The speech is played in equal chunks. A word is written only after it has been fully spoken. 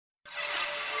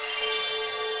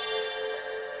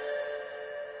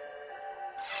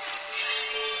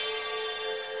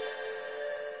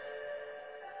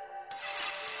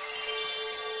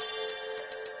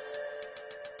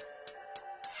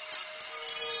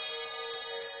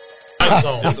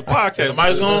on. It's a podcast. The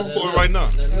mic's on? For it right now.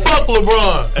 Fuck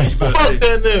LeBron. Fuck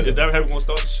that nigga. If that happens, we're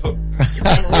going to start the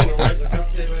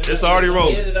show. It's already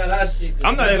rolling.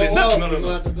 I'm not editing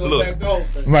nothing. No.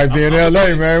 Look. We might be in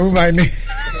LA, man. We might need.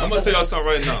 I'm going to tell y'all something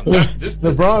right now. This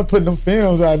LeBron putting them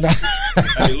films out now.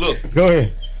 Hey, look. Go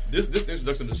ahead. This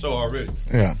introduction to the show already.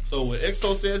 Yeah. So what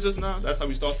EXO said just now, that's how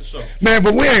we start the show. Man,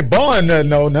 but we ain't born nothing,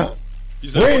 though, now.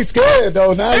 We ain't scared,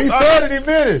 though, now. He said it, he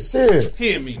meant it. Shit.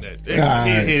 He didn't mean that.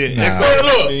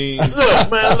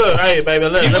 Look, man, look. Hey, baby,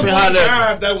 let me holler at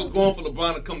guys that was going for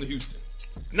LeBron to come to Houston.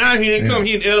 Now he ain't come.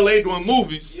 He in L.A. doing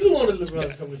movies. You wanted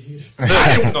LeBron to come to Houston.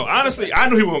 I didn't know. Honestly, I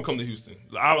knew he wasn't come to Houston.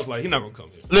 I was like, he's not going to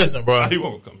come here. Listen, bro. He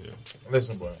won't come here.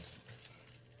 Listen, bro.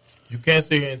 You can't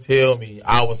sit here and tell me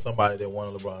I was somebody that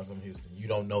wanted LeBron to come to Houston. You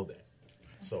don't know that.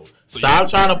 So stop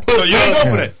trying to put. So you ain't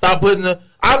go for that. Stop putting the.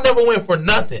 I never went for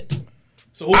nothing.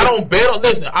 So I don't bet on.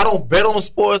 Listen, I don't bet on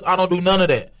sports. I don't do none of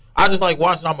that. I just like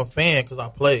watching. I'm a fan because I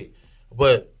played,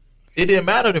 but it didn't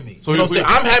matter to me. So you know what I'm saying?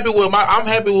 I'm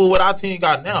happy with what our team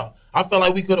got now. I felt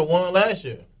like we could have won last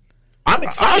year. I'm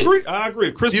excited. I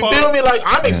agree. Chris you Paul, feel me? Like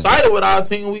I'm excited with our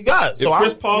team we got. So if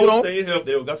Chris Paul stayed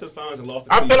healthy, they got to the finals and lost.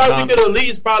 I feel like we could at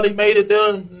least probably made it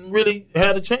there and really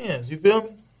had a chance. You feel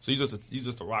me? So you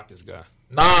just a Rockets guy.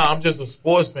 Nah, I'm just a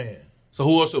sports fan. So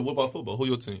who else? What about football? Who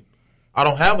your team? I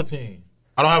don't have a team.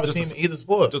 I don't have a team in either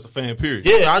sport. Just a fan, period.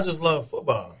 Yeah, I just love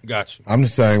football. Got you. I'm the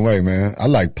same way, man. I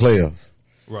like players.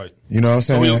 Right. You know what I'm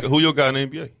saying? So who your guy in the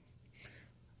NBA?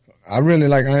 I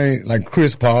really I ain't like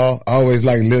Chris Paul. I always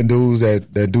like little dudes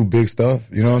that do big stuff.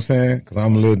 You know what I'm saying? Because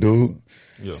I'm a little dude.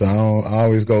 Yeah. So I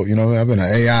always go, you know, I've been an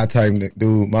AI type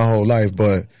dude my whole life,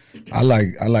 but I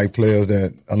like players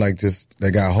that I like just,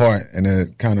 they got heart and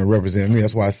that kind of represent me.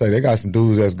 That's why I say they got some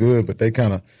dudes that's good, but they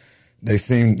come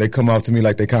off to me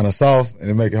like they kind of soft, and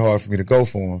it make it hard for me to go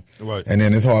for them. Right. And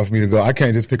then it's hard for me to go. I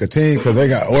can't just pick a team because they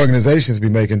got organizations be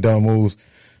making dumb moves.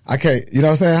 I can't, you know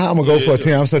what I'm saying? How I'm going to go for a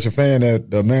team? I'm such a fan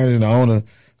that the manager and the owner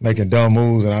making dumb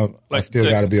moves, and I still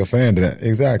got to be a fan of that.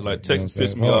 Exactly. Like Texas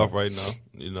pissing me off right now.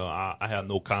 You know, I have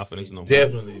no confidence no more.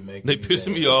 Definitely making They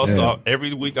pissing me off. Yeah. So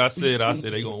every week I said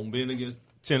they going to win against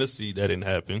Tennessee. That didn't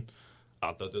happen.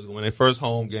 I thought they was going to win their first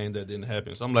home game. That didn't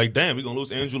happen. So I'm like, damn, we going to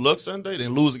lose Andrew Luck Sunday,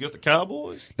 then lose against the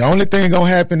Cowboys? The only thing going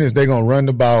to happen is they going to run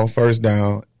the ball first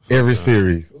down every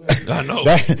series. I know.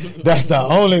 That's the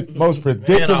only most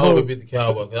predictable. Man, I hope it beat the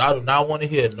Cowboys, because I do not want to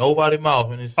hear nobody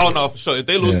mouth in this. Oh, no, for sure. If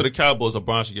they lose to the Cowboys,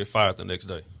 LeBron should get fired the next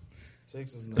day.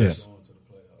 Texas not going to the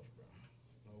playoffs, bro.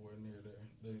 Nowhere near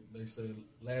there. They said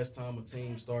last time a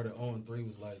team started 0-3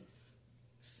 was like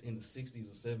in the 60s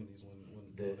or 70s when they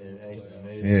went to the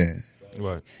playoffs. Yeah. So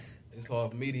right. It's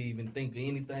hard for me to even think of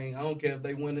anything. I don't care if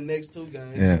they win the next two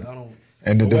games. Yeah. I don't.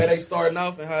 And the way they starting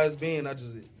off and how it's been,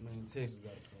 Texas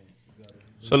got to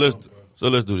come. So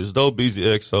let's do this. DoughBeezy,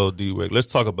 EXO, D-Reck. Let's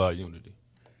talk about unity,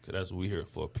 because that's what we here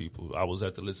for, people. I was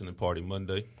at the listening party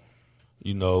Monday,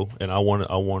 you know, and one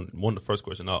of the first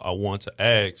questions I wanted to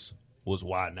ask was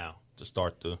why now to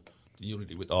start the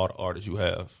unity with all the artists you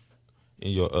have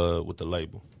in your with the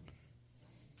label.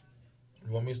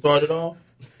 You want me to start it off?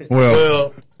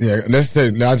 Well, yeah. Let's say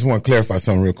I just want to clarify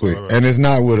something real quick, and it's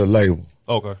not with a label.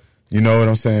 Okay. You know what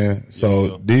I'm saying?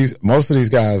 So most of these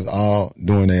guys are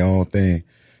doing their own thing,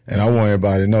 and I want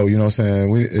everybody to know. You know what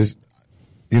I'm saying?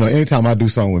 Anytime I do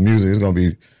something with music, it's gonna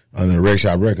be under the Rec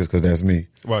Shop Records because that's me.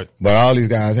 Right. But all these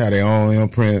guys have their own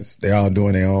imprints. They all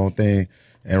doing their own thing.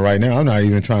 And right now, I'm not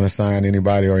even trying to sign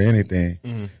anybody or anything.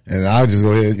 Mm-hmm. And I'll just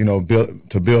go ahead,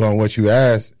 build on what you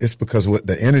asked. It's because what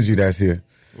the energy that's here.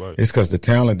 Right. It's because the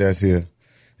talent that's here.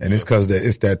 And it's because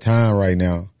it's that time right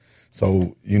now.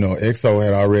 So, EXO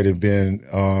had already been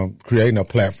creating a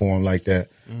platform like that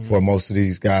for most of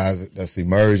these guys that's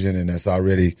emerging and that's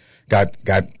already got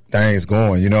things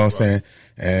going, you know what I'm saying?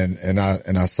 And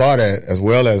I saw that, as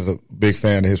well as a big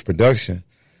fan of his production.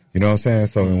 You know what I'm saying?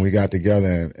 So when we got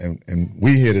together and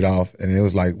we hit it off, and it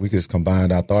was like we just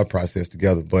combined our thought process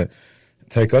together. But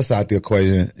take us out the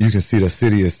equation, you can see the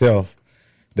city itself.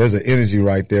 There's an energy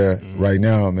right there right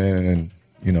now, man. And,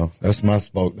 that's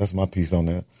my piece on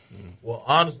that. Well,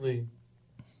 honestly,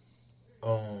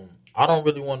 I don't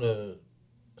really want to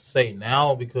say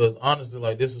now because, honestly,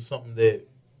 like, this is something that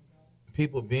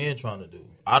people been trying to do.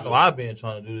 I know I've been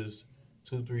trying to do this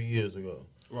 2-3 years ago.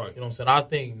 Right. You know what I'm saying? I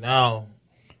think now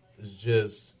it's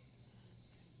just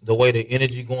the way the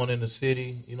energy going in the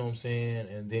city, you know what I'm saying?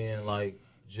 And then, like,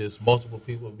 just multiple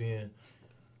people being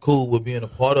cool with being a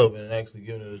part of it and actually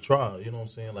giving it a try. You know what I'm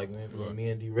saying? Like, when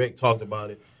me and D-Reck talked about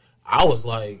it, I was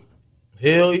like,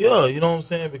 hell yeah, you know what I'm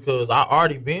saying? Because I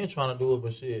already been trying to do it,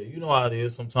 but shit, you know how it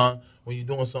is sometimes when you're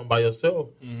doing something by yourself,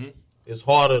 it's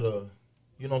harder to,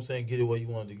 you know what I'm saying, get it where you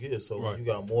wanted to get. So Right. when you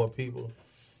got more people,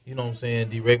 you know what I'm saying,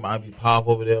 D-Reck might be pop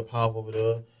over there.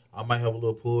 I might have a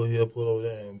little pull here, pull over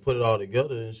there, and put it all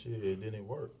together and shit. It didn't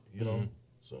work, you know?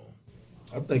 So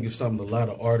I think it's something a lot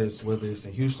of artists, whether it's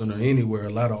in Houston or anywhere, a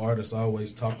lot of artists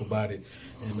always talk about it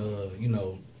and, you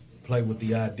know, play with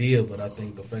the idea. But I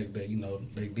think the fact that, you know,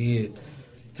 they did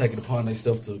take it upon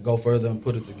themselves to go further and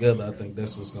put it together, I think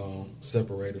that's what's going to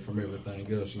separate it from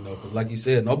everything else, you know. Because like you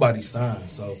said, nobody signed,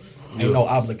 so ain't no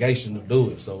obligation to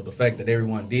do it. So the fact that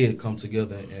everyone did come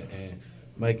together and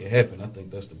make it happen, I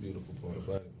think that's the beautiful part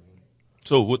about it.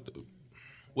 So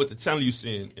with the talent you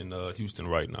seeing in Houston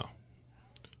right now,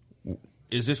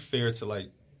 is it fair to like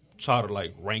try to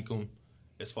like rank them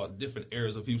as far as different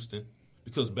areas of Houston?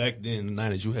 Because back then in the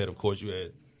 90s, you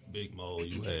had Big Mo,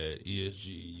 you had ESG,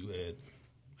 you had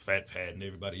Fat Pat, and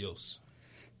everybody else.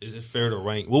 Is it fair to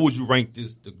rank? What would you rank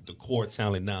the core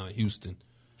talent now in Houston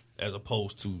as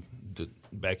opposed to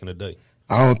back in the day?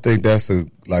 I don't think that's a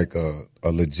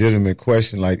legitimate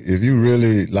question. Like, if you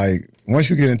really, like, once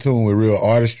you get in tune with real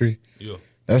artistry,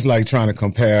 that's like trying to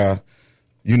compare,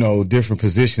 you know, different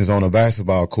positions on a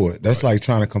basketball court. That's like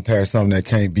trying to compare something that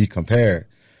can't be compared.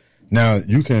 Now,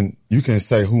 you can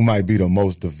say who might be the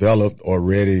most developed or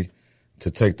ready to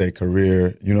take their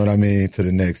career, you know what I mean, to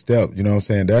the next step. You know what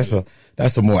I'm saying? That's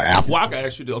a more apple. Well, I can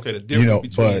ask you, the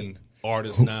difference between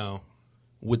artists now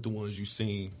with the ones you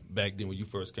seen back then when you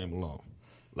first came along.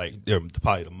 Like, they're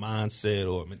probably the mindset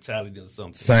or mentality or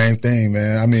something. Same thing,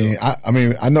 man. I mean,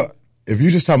 I know if you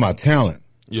just talking about talent,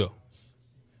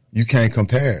 you can't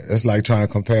compare. It's like trying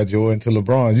to compare Jordan to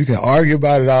LeBron. You can argue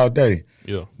about it all day.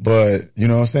 Yeah. But, you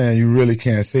know what I'm saying, you really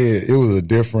can't say it. It was a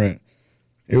different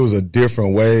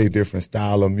way, different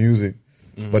style of music.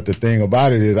 Mm-hmm. But the thing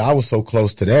about it is I was so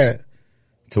close to that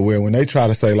to where when they try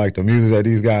to say like the music that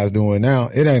these guys doing now,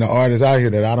 it ain't an artist out here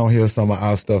that I don't hear some of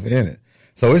our stuff in it.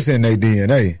 So it's in their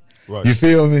DNA. Right. You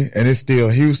feel me? And it's still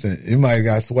Houston. It might have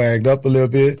got swagged up a little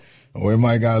bit, or it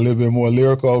might got a little bit more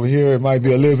lyrical over here. It might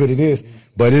be a little bit of this.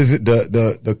 But is it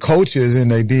the culture is in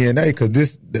their DNA?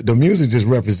 Because the music just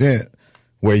represent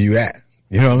where you at.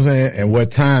 You know what I'm saying? And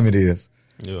what time it is.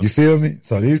 Yeah. You feel me?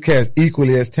 So these cats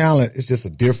equally as talent, it's just a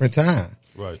different time.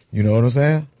 Right. You know what I'm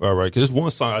saying? Right. Because there's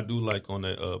one song I do like on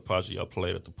that project I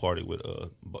played at the party with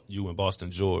you and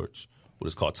Boston George. What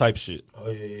it's called, Type Shit.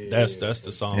 Oh yeah. That's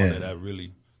the song that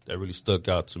really stuck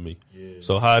out to me. Yeah.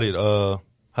 So how did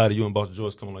you and Boston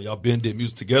George come along? Y'all been did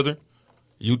music together?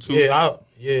 You two?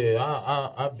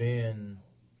 I've been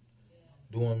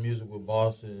doing music with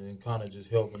Boston and kind of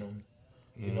just helping him.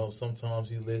 Mm-hmm. You know, sometimes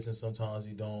he listens, sometimes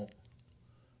he don't.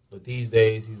 But these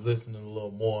days he's listening a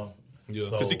little more. Yeah,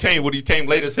 because he came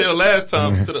late as hell last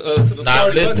time to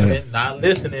the not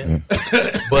listening,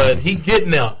 but he getting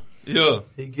there. Yeah,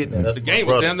 he getting there. That's the game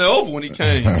was damn near over when he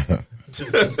came.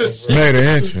 Made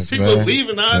an entrance. People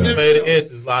leaving out there. Made an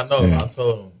entrance. I know. I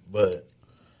told him, but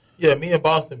yeah, me and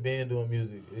Boston been doing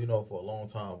music, you know, for a long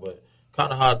time. But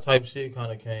kind of how Type Shit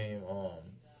kind of came.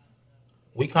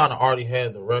 We kind of already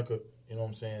had the record, you know what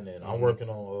I'm saying, and I'm working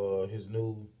on his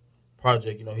new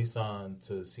project. You know, he signed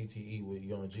to CTE with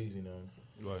Young Jeezy now.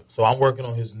 Right. So I'm working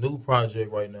on his new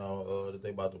project right now that they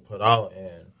about to put out,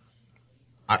 and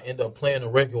I end up playing the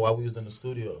record while we was in the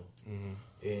studio. Mm-hmm.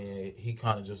 And he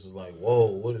kind of just was like, whoa,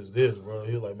 what is this, bro?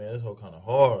 He was like, man, this whole kind of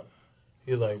hard.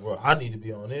 He was like, bro, I need to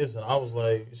be on this. And I was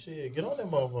like, shit, get on that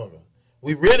motherfucker.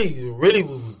 We really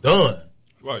was done.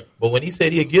 Right. But when he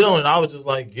said he'd get on it, I was just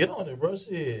like, get on it, bro,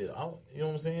 shit. You know what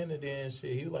I'm saying? And then,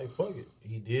 shit, he was like, fuck it.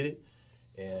 He did it.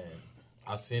 And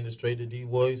I sent it straight to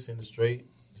D-Boy, sent it straight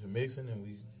to mixing, and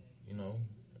we, you know.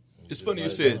 It's funny you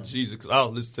said Jeezy, because I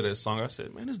listened to that song. I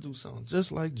said, man, this dude sounds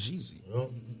just like Jeezy. Yep.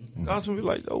 I was going to be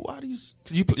like, oh, why these?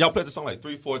 Because y'all played the song like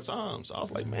 3-4 times. So I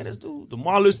was like, man, this dude. The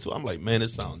more I listen to it, I'm like, man, it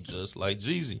sounds just like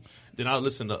Jeezy. Then I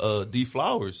listened to D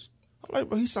Flowers. I'm like,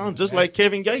 bro, he sounds just like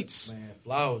Kevin Gates. Man,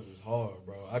 Flowers is hard,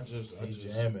 bro. I just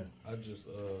jamming.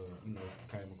 You know,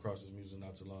 came across his music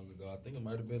not too long ago. I think it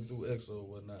might have been through EXO or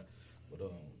whatnot. But man,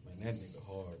 that nigga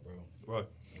hard, bro. Right.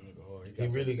 That nigga hard. He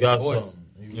really got something.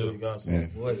 He really got something.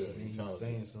 Voice, and he's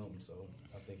saying something. So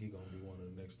I think he's gonna be one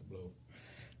of the next to blow.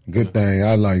 Good thing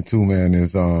I like too, man,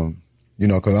 is you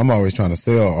know, because I'm always trying to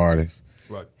sell artists.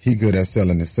 Right. He good at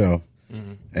selling himself.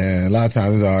 Mm-hmm. And a lot of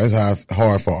times it's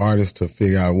hard for artists to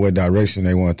figure out what direction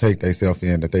they want to take themselves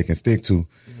in that they can stick to.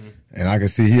 Mm-hmm. And I can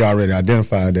see he already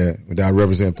identified that I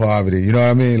represent poverty. You know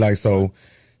what I mean? Like, so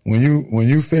when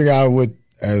you figure out what,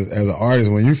 as an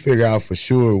artist, when you figure out for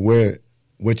sure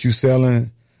what you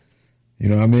selling, you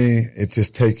know what I mean? It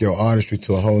just take your artistry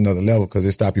to a whole nother level because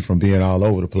it stop you from being all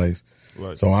over the place.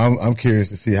 Right. So I'm curious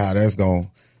to see how that's going to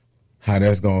how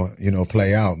that's going to,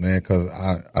 play out, man, because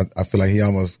I feel like he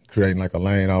almost creating like a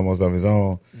lane almost of his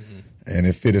own, and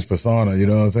it fit his persona, you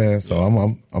know what I'm saying? So I'm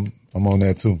on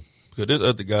that too. Because there's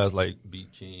other guys like B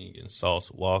King and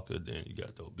Sauce Walker, then you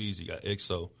got DoughBeezy, you got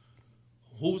EXO.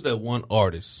 Who's that one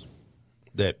artist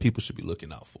that people should be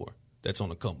looking out for that's on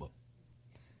the come up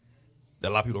that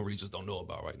a lot of people really just don't know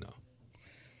about right now?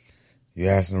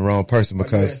 You're asking the wrong person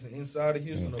because inside of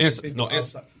Houston. Inside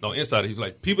of Houston.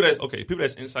 Like people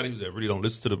that's inside of Houston that really don't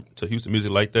listen to Houston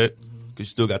music like that.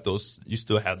 Because you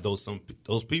still have those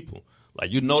people.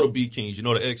 Like the B Kings, the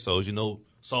EXOs,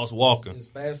 Sauce Walker. Is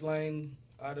Fast Lane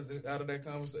out of that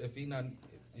conversation? If he not,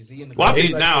 is he in the? Well,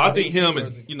 conversation? I think him and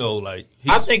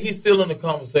I think he's still in the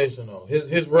conversation though.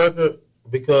 His record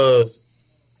because.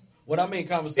 What I mean,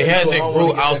 conversation. It hasn't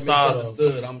grew outside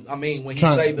of. I mean, when he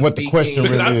say the what the question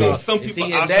King, really is. Some is people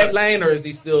he in that lane or is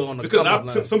he still on the?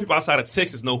 Because some people outside of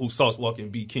Texas know who Sauce Walker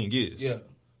and B King is. Yeah.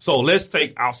 So let's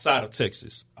take outside of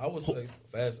Texas. I would say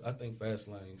I think Fast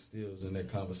Lane still is in that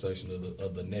conversation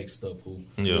of the next up who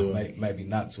maybe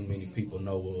not too many people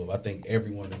know of. I think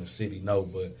everyone in the city know,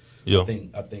 but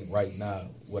I think right now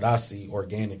what I see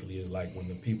organically is like when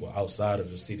the people outside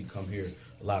of the city come here,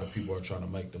 a lot of people are trying to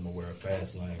make them aware of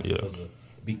Fast Lane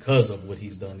because of what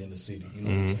he's done in the city. You know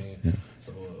what I'm saying? Yeah.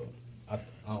 So I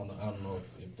don't know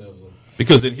if there's a.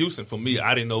 Because in Houston, for me,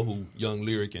 I didn't know who Young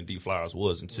Lyric and D Flowers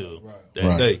was until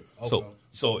that day. Okay.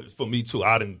 So for me too,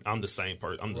 I'm the same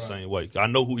person. I'm the same way. I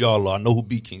know who y'all are. I know who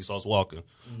B King, Sauce Walker.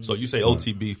 So you say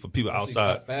OTB for people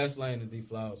outside. Fast Lane and D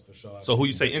Flowers for sure. So who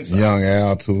you say inside? Young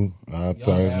Al too. I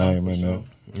put his name in there.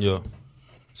 Yeah.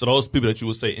 So those people that you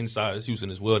would say inside Houston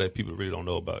as well that people really don't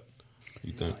know about.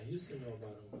 You think? Houston know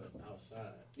about them, but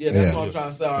outside. Yeah, that's what I'm trying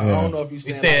to say. I don't know if he's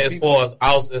saying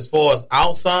as far as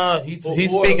outside. He's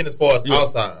speaking as far as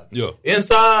outside. Yeah.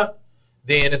 Inside,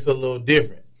 then it's a little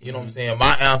different. You know what I'm saying?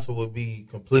 My answer would be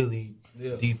completely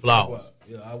D Flowers.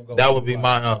 That would be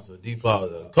my answer. D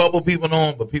Flowers. A couple people know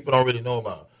him, but people don't really know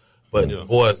about him. But the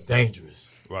boy is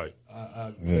dangerous. Right.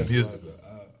 Musical.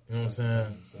 You know what I'm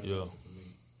saying? Yeah.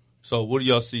 So what do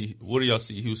y'all see? What do y'all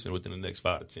see Houston within the next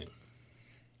 5 to 10?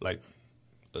 Like,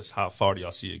 how far do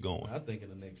y'all see it going? I think in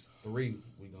the next 3,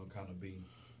 we're gonna kind of be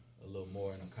a little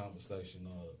more in a conversation.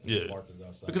 In the markets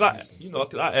outside. Because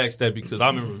I asked that because I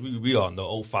remember we all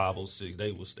know 05, 06,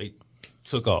 they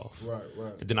took off.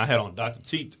 Right. And then I had on Dr.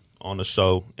 Teeth on the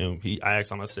show, and I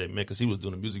asked him. I said, man, because he was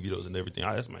doing the music videos and everything.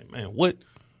 I asked him, man,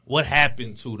 what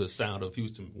happened to the sound of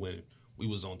Houston when we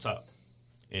was on top?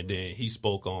 And then he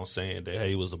spoke on saying that,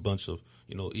 hey, it was a bunch of,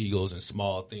 egos and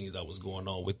small things that was going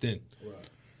on within. Right.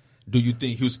 Do you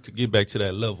think Houston could get back to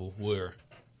that level where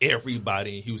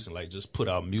everybody in Houston like just put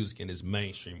out music in its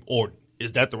mainstream? Or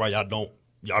is that the right y'all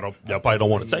probably don't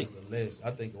want to take?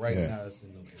 I think right now it's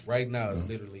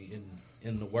literally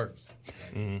in the works.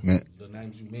 Like, the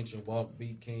names you mentioned, Walk,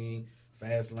 B King,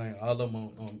 Fast Lane, all of them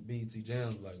on BET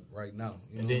Jams, like right now.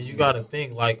 And then you got to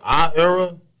think like our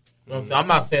era. You know what I'm saying? I'm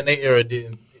not saying their era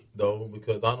didn't though,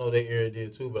 because I know their era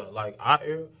did too. But like our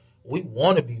era, we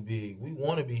want to be big. We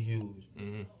want to be huge.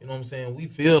 You know what I'm saying? We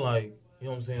feel like, you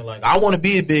know what I'm saying? Like I want to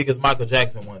be as big as Michael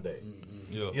Jackson one day.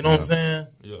 Yeah. You know what I'm saying?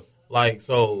 Yeah. Like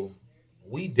so,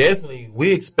 we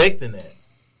expecting that.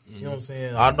 You know what I'm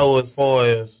saying? I know as far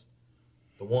as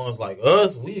the ones like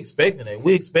us, we expecting that.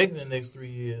 We expecting the next 3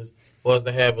 years for us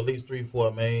to have at least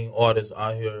 3-4 main artists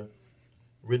out here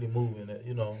really moving it,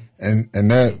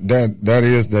 And that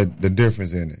is the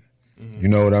difference in it. You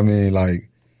know what I mean? Like,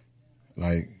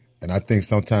 and I think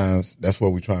sometimes that's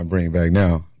what we try and bring back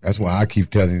now. That's why I keep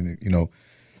telling you,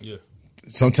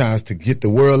 sometimes to get the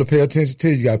world to pay attention to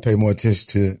you got to pay more attention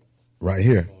to right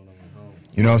here.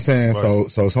 You know what I'm saying?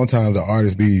 Right. So sometimes the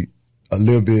artists be a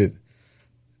little bit.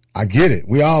 I get it.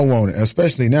 We all want it,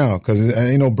 especially now because there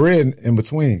ain't no bread in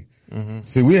between.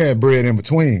 See, we had bread in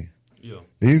between. Yeah.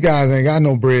 These guys ain't got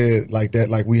no bread like that,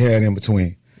 like we had in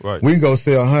between. Right. We can go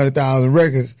sell 100,000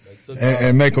 records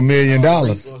and make $1 million.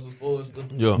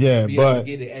 Yeah, but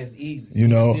get it as easy. You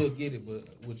still get it, but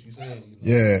what you saying?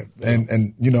 Yeah, and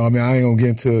I mean, I ain't gonna get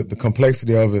into the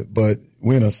complexity of it, but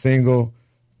we're in a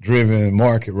single-driven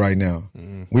market right now.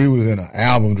 We was in an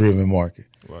album-driven market.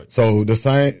 Right. So the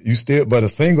same, but a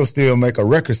single still make a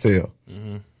record sale.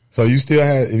 So you still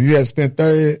if you had spent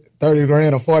 30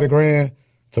 grand or 40 grand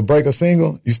to break a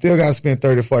single, you still got to spend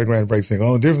 30 or 40 grand to break a single.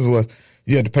 The only difference was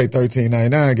you had to pay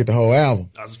 $13.99 and get the whole album.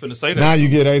 I was finna say that. Now you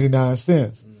get 89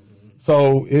 cents.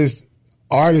 So it's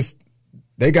artists,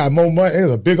 they got more money.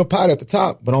 There's a bigger pot at the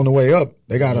top, but on the way up,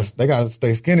 they gotta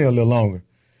stay skinny a little longer.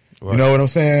 Right. You know what I'm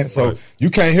saying? So you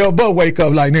can't help but wake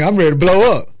up like, nigga, I'm ready to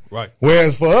blow up. Right.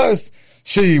 Whereas for us,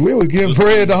 we was getting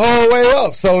bread the whole way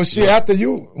up. So after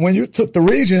when you took the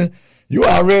region, you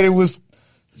already was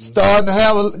starting to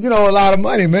have a lot of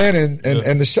money, man,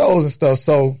 and the shows and stuff.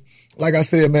 So like I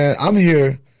said, man, I'm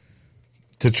here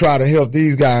to try to help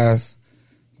these guys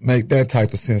make that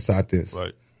type of sense out this.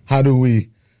 Right. How do we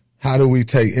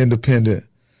take independent?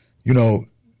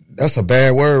 That's a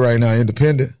bad word right now,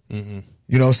 independent. Mm-hmm.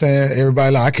 You know what I'm saying?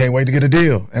 Everybody like, I can't wait to get a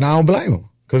deal. And I don't blame them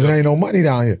because there ain't no money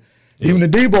down here. Yeah. Even the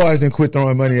D-boys didn't quit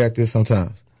throwing money at this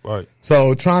sometimes. Right.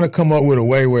 So trying to come up with a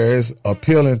way where it's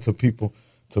appealing to people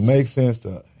to make sense,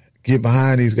 to get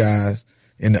behind these guys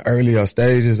in the earlier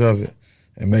stages of it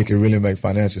and make it really make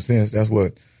financial sense. That's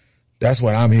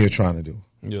what I'm here trying to do.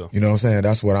 Yeah. You know what I'm saying?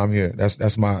 That's what I'm here.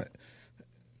 That's my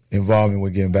involvement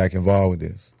with getting back involved with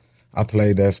this. I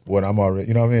played that sport. I'm already,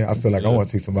 you know what I mean? I feel like I want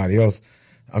to see somebody else.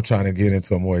 I'm trying to get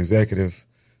into a more executive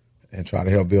and try to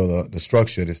help build the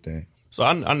structure of this thing. So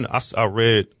I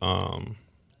read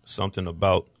something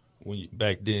about when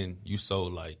back then you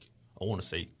sold like, I want to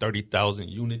say 30,000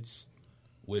 units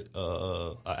with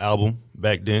an album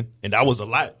back then, and that was a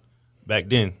lot back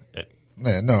then.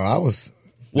 Man, no, I was.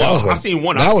 Well, I seen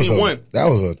one. That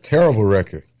was a terrible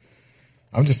record.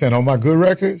 I'm just saying, on my good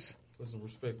records. Put some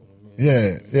respect on it,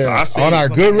 man. Yeah. On our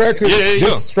good records,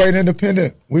 just straight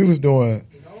independent, we was doing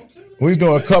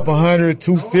a couple hundred,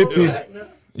 250.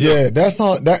 Yeah, that's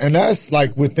on that, and that's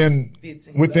like within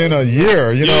a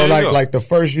year. Like the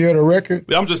first year of the record.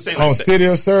 I'm just saying, on City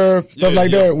of Serve stuff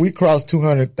that. We crossed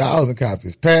 200,000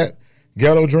 copies. Pat,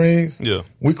 Ghetto Dreams. Yeah,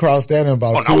 we crossed that in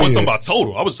about 2 years. I wasn't talking about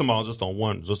total. I was talking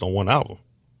about just on one album.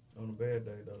 On a bad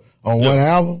day, though. On one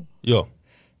album. Yeah.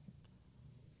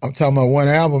 I'm talking about one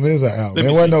album is an album.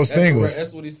 There wasn't no singles.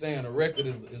 That's what he's saying. A record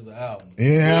is an album. You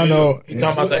didn't have no. You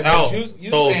talking about the album?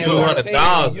 Sold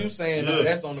 200,000. You saying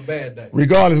that's on the bad day.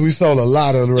 Regardless, we sold a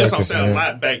lot of the records. That's what I'm saying. A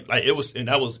lot back, like it was, and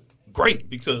that was great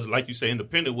because, like you say,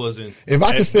 independent wasn't. If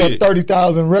I could sell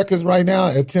 30,000 records right now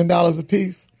at $10 a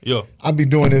piece, I'd be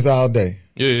doing this all day.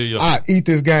 Yeah. I eat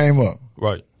this game up.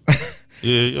 Right.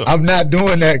 Yeah. I'm not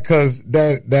doing that because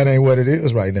that ain't what it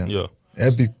is right now. Yeah.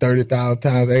 That'd be 30,000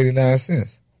 times 89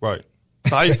 cents. Right.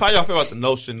 So how y'all feel about the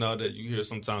notion now that you hear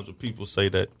sometimes when people say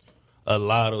that a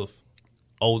lot of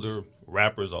older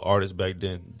rappers or artists back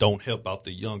then don't help out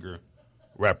the younger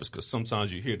rappers? Because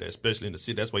sometimes you hear that, especially in the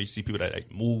city. That's why you see people that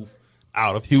like, move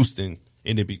out of Houston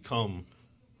and they become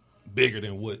bigger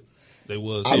than what they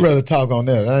was. I'd rather talk on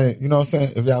that. You know what I'm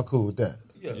saying? If y'all cool with that.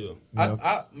 Yeah.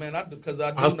 I feel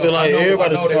like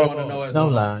everybody know they want to know as no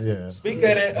line, yeah. Speak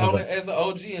at it on it as an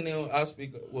OG, and then I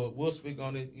speak. Well, we'll speak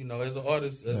on it, as an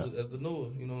artist, as the newer.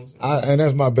 You know what I'm saying? And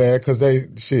that's my bad because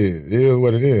it is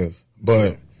what it is.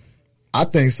 But I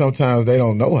think sometimes they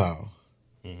don't know how.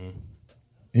 Mm-hmm.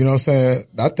 You know what I'm saying?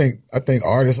 I think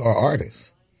artists are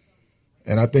artists,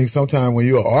 and I think sometimes when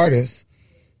you're an artist,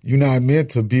 you're not meant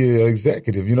to be an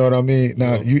executive. You know what I mean?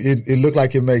 Now it look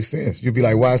like it makes sense. You'd be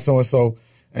like, why so and so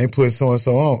ain't put so and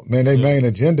so on? Man, their main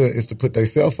agenda is to put their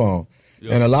cell phone.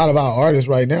 Yeah. And a lot of our artists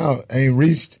right now ain't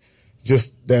reached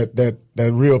just that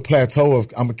real plateau of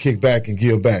I'm gonna kick back and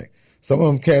give back. Some of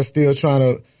them cats still trying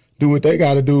to do what they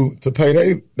got to do to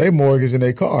pay their mortgage and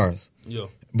their cars. Yeah.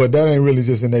 But that ain't really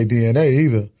just in their DNA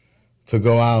either. To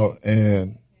go out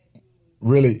and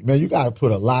really, man, you got to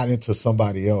put a lot into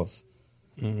somebody else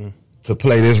to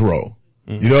play this role.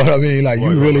 Mm-hmm. You know what I mean? Like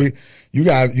you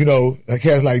got,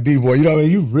 cats like D-Boy, you know what I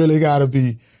mean? You really got to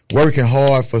be working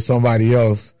hard for somebody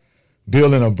else,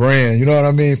 building a brand, you know what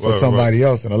I mean, for somebody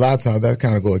else. And a lot of times that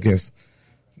kind of go against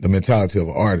the mentality of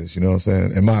an artist, you know what I'm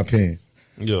saying, in my opinion.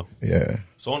 Yeah. Yeah.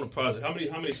 So on the project, how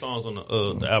many songs on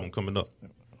the album coming up?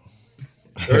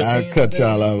 I cut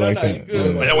y'all out like that.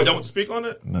 Y'all want to speak on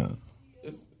it? No.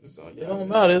 It don't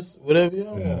matter. It's whatever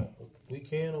y'all want. We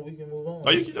can or we can move on. Oh,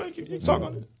 you can talk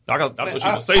on it. I thought you were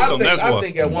going to say something. I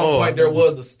think at one point there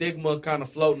was a stigma kind of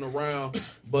floating around,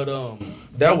 but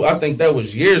I think that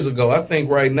was years ago. I think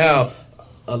right now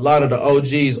a lot of the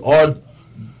OGs are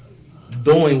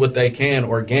doing what they can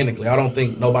organically. I don't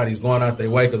think nobody's going out their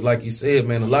way because, like you said,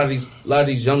 man, a lot of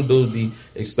these young dudes be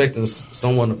expecting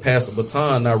someone to pass a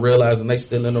baton, not realizing they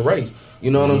still in the race. You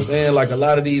know what I'm saying? Like a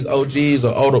lot of these OGs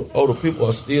or older people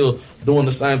are still doing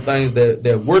the same things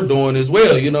that we're doing as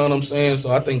well. You know what I'm saying?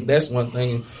 So I think that's one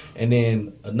thing. And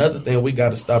then another thing, we got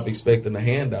to stop expecting a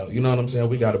handout. You know what I'm saying?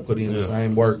 We got to put in the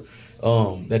same work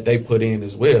that they put in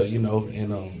as well.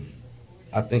 And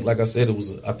I think, like I said, it was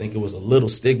a little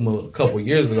stigma a couple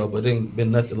years ago, but it ain't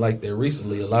been nothing like that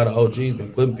recently. A lot of OGs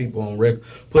been putting people on record,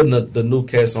 putting the new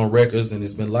cats on records, and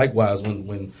it's been likewise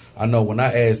when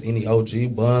I ask any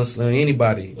OG, Bun, Slim,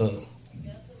 anybody,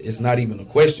 it's not even a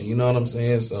question. You know what I'm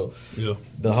saying? So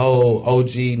the whole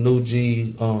OG, new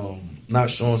G, not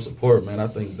showing support, man, I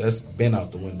think that's been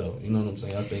out the window. You know what I'm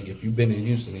saying? I think if you've been in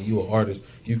Houston and you an artist,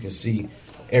 you can see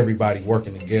everybody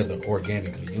working together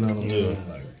organically. You know what I'm saying?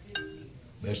 Like,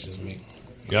 that's just me.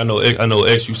 Yeah, I know.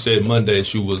 X, you said Monday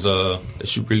that you was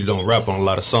that you really don't rap on a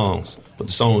lot of songs, but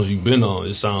the songs you've been on,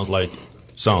 it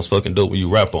sounds fucking dope when you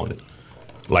rap on it,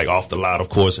 like Off the Lot, of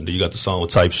course, and then you got the song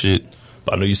with Type Shit.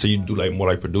 But I know you say you do like more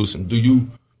like producing. Do you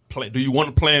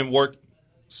want to plan work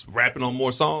rapping on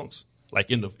more songs like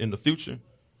in the future?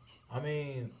 I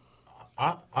mean,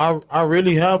 I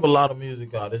really have a lot of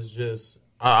music out. It's just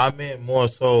I meant more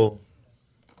so.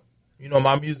 You know,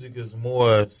 my music is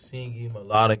more singy,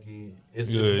 melodic-y. It's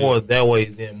more that way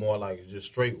than more like just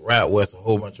straight rap where it's a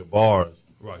whole bunch of bars.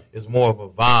 Right. It's more of a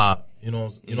vibe. You know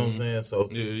what I'm saying? So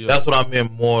that's what I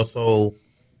meant more so.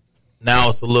 Now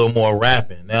it's a little more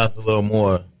rapping. Now it's a little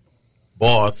more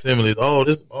bar similes.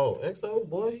 XO,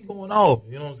 boy, he going off.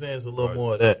 You know what I'm saying? It's a little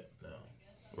more of that now.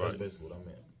 That's basically what I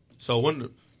meant. So when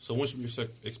should we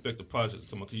expect the project to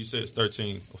come out? Because you said it's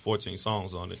 13 or 14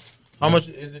 songs on it. How much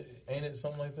is it? Ain't it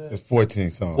something like that? It's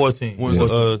 14 songs. 14. When's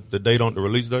the date on the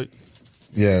release date?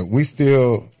 Yeah, we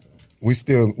finna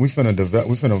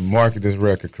market this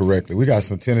record correctly. We got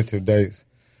some tentative dates,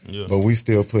 but we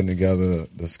still putting together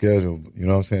the schedule. You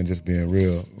know what I'm saying? Just being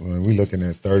real. I mean, we looking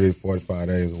at 30, 45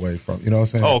 days away from. You know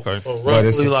what I'm saying? Oh, okay. So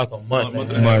roughly like a month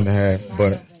and a half.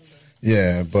 But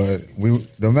yeah, but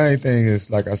the main thing is,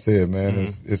 like I said, man,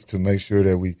 is to make sure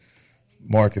that we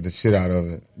market the shit out of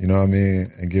it, you know what I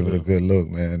mean, and give it a good look,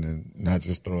 man, and not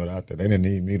just throw it out there. They didn't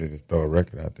need me to just throw a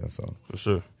record out there, so. For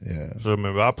sure. Yeah. For sure,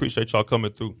 man. But I appreciate y'all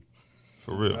coming through.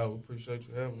 For real. I appreciate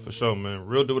you having me. For sure, man.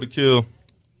 Real Do With A Kill,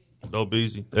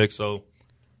 DoughBeezy, XO,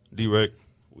 D-Reck,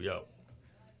 we out.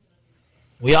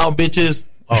 We out, bitches.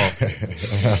 Oh.